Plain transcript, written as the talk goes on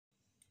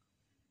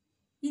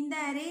In the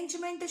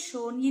arrangement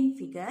shown in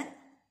figure,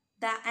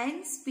 the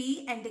ends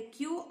P and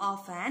Q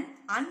of an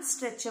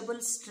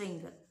unstretchable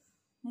string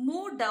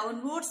move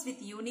downwards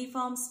with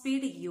uniform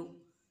speed U.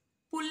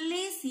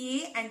 Pulleys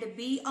A and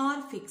B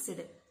are fixed.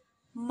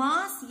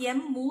 Mass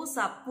M moves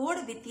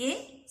upward with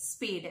a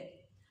speed.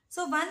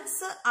 So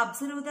once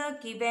observe the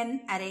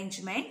given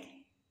arrangement,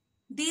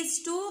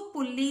 these two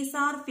pulleys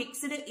are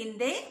fixed in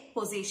their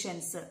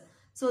positions.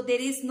 So there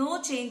is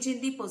no change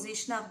in the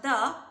position of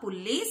the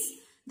pulleys.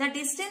 The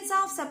distance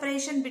of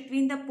separation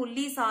between the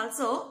pulleys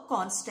also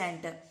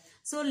constant.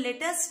 So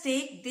let us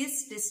take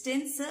this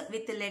distance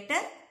with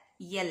letter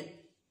L.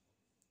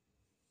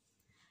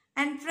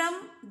 And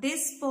from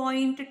this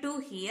point to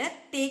here,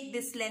 take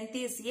this length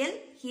is L.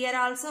 Here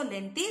also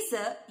length is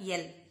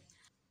L.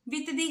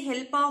 With the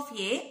help of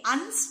a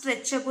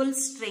unstretchable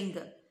string,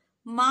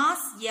 mass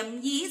M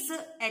is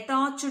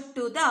attached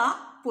to the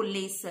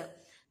pulleys.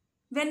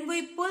 When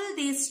we pull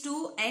these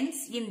two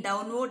ends in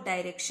downward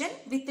direction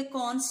with a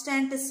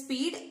constant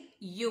speed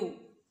U,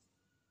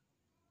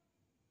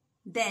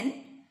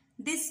 then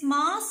this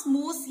mass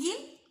moves in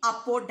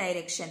upward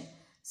direction.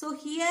 So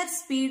here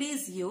speed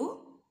is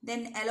U,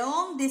 then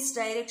along this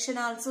direction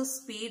also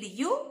speed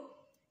U,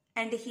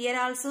 and here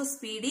also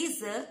speed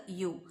is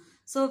U.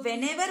 So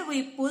whenever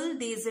we pull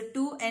these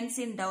two ends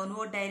in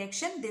downward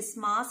direction, this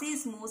mass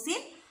is moves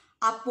in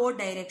upward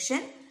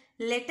direction.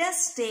 Let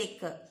us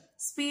take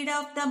speed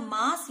of the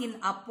mass in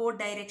upward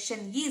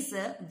direction is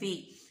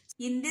V.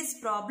 In this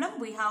problem,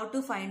 we have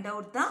to find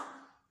out the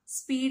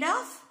speed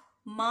of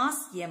mass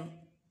M.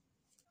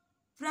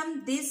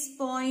 From this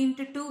point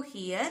to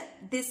here,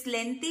 this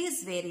length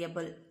is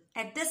variable.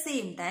 At the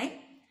same time,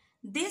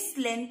 this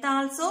length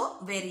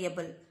also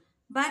variable.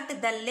 But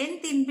the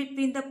length in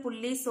between the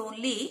pulleys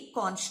only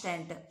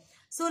constant.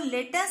 So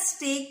let us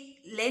take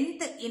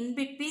length in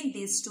between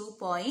these 2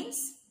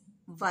 points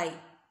Y.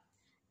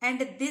 And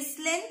this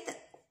length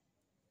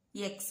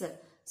X.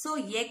 So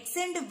X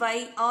and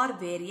Y are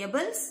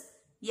variables.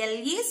 L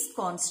is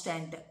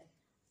constant.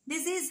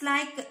 This is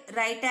like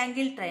right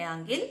angle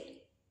triangle.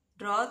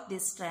 Draw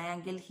this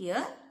triangle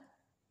here.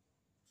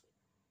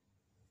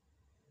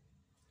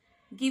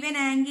 Given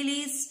angle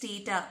is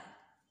theta.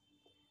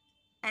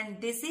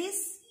 And this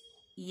is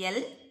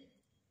L.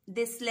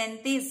 This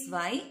length is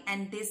Y.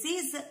 And this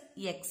is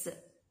X.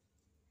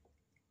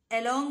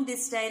 Along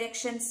this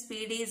direction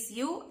speed is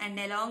U. And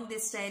along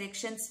this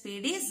direction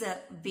speed is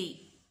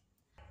V.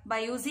 By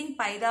using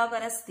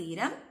Pythagoras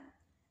theorem,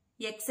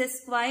 x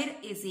square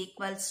is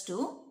equals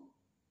to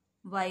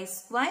y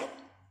square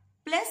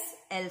plus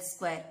L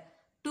square.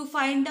 To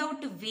find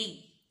out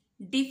V,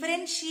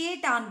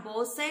 differentiate on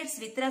both sides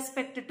with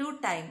respect to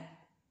time.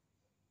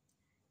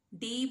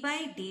 D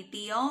by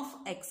dt of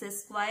x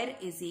square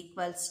is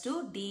equals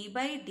to d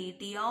by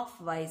dt of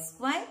y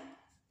square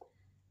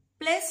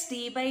plus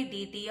d by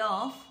dt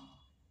of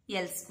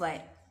L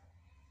square.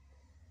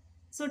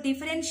 So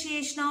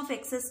differentiation of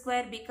x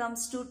square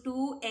becomes to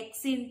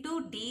 2x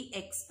into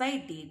dx by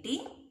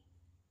dt,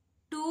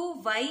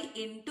 2y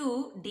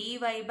into dy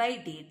by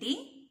dt,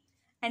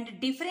 and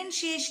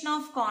differentiation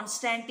of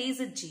constant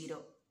is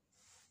 0.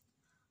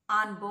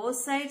 On both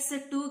sides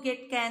 2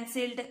 get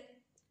cancelled.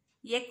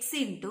 X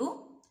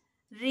into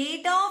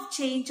rate of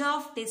change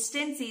of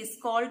distance is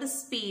called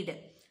speed.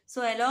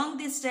 So along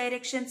this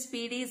direction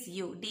speed is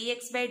u.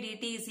 Dx by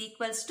dt is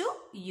equals to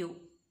u.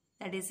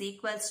 That is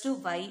equals to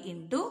y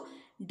into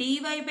dy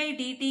by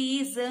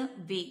dt is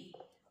v.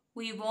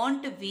 We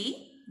want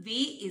v. V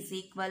is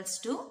equals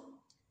to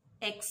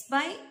x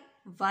by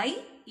y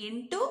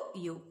into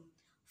u.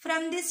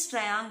 From this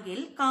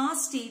triangle,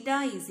 cos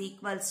theta is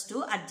equals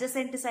to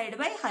adjacent side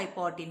by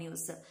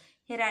hypotenuse.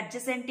 Here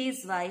adjacent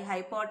is y,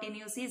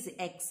 hypotenuse is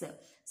x.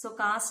 So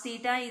cos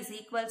theta is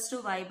equals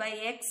to y by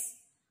x.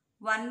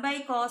 1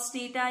 by cos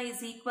theta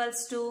is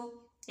equals to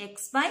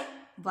x by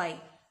y.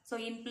 So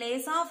in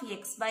place of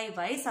x by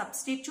y,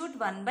 substitute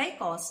 1 by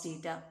cos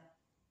theta.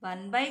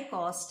 1 by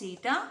cos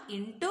theta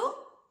into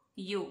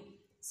u.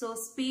 So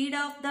speed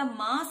of the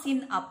mass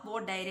in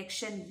upward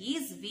direction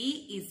is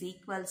v is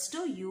equals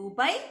to u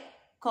by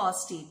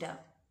cos theta.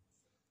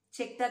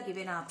 Check the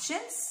given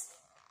options.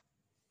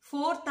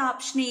 Fourth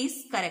option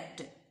is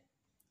correct.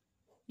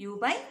 U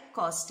by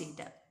cos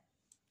theta.